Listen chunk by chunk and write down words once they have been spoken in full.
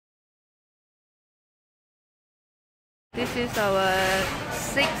This is our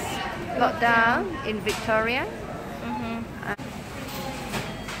sixth lockdown in Victoria.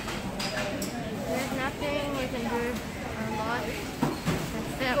 There's nothing we can do a lot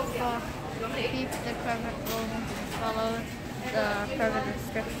except for keep the COVID rules, follow the COVID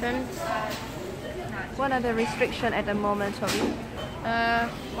restrictions. What are the restrictions at the moment, Toby?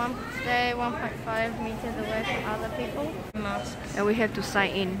 Stay 1.5 meters away from other people. Masks. And we have to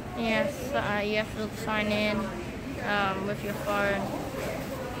sign in. Yes, you have to sign in with your phone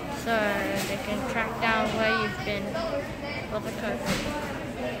so they can track down where you've been for the COVID.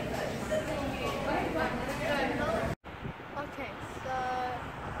 Okay, so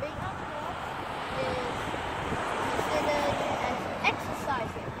being outdoors is considered as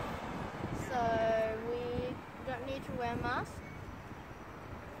exercising. So we don't need to wear masks.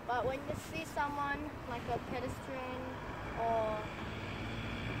 But when you see someone like a pedestrian or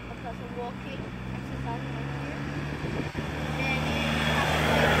a person walking, exercising with you, then you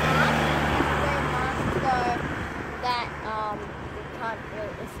have to wear masks so that you can't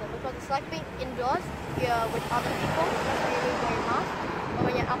really listen. Because it's like being indoors, you're with other people, so you need to wear a mask. But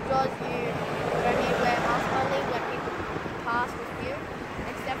when you're outdoors, you don't need to wear a mask only when people pass with you,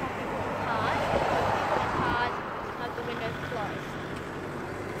 except for people in cars. Because people in cars have the windows closed.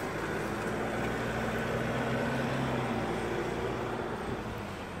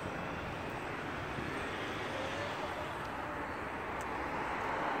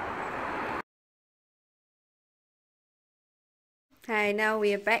 Hi, now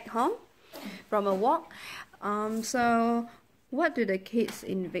we are back home from a walk. So what do the kids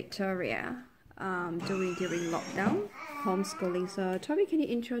in Victoria doing during lockdown, homeschooling? So Toby, can you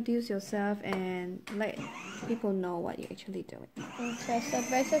introduce yourself and let people know what you're actually doing? Okay, so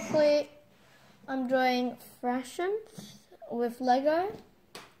basically I'm doing fractions with Lego.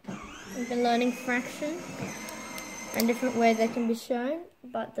 We've been learning fractions and different ways they can be shown,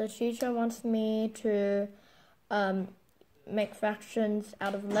 but the teacher wants me to make fractions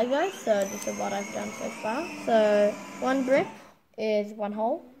out of Lego, so this is what I've done so far. So 1 brick is 1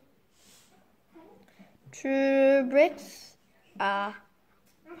 whole, 2 bricks are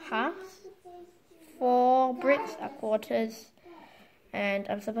halves, 4 bricks are quarters, and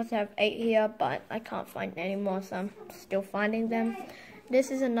I'm supposed to have 8 here, but I can't find any more, so I'm still finding them. This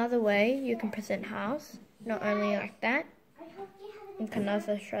is another way you can present halves, not only like that, you can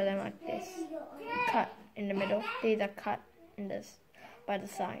also show them like this, cut in the middle. These are cut in this by the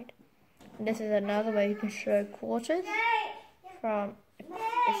side. And this is another way you can show quarters.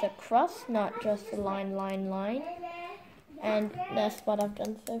 It's a cross, not just a line. And that's what I've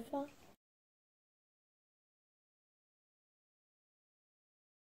done so far.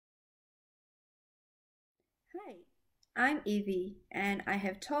 Hi, I'm Evie and I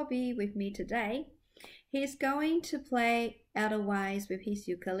have Toby with me today. He's going to play Edelweiss with his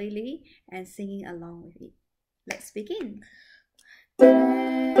ukulele and singing along with it. Let's begin.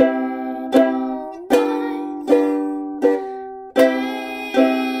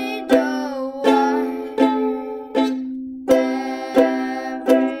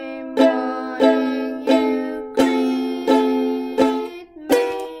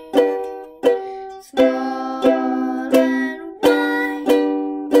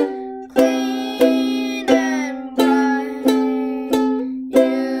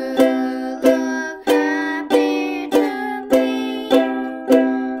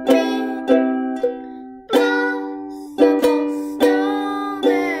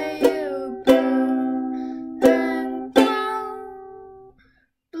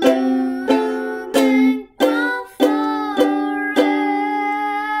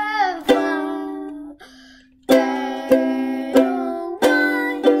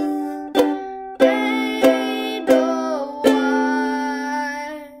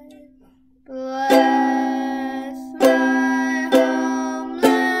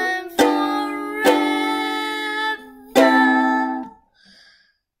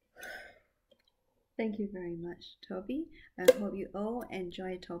 Thank you very much, Toby. I hope you all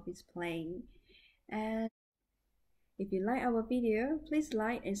enjoy Toby's playing. And if you like our video, please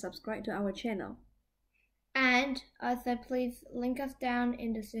like and subscribe to our channel. And also please link us down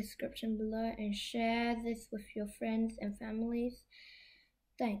in the description below and share this with your friends and families.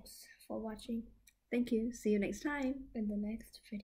 Thanks for watching. Thank you. See you next time in the next video.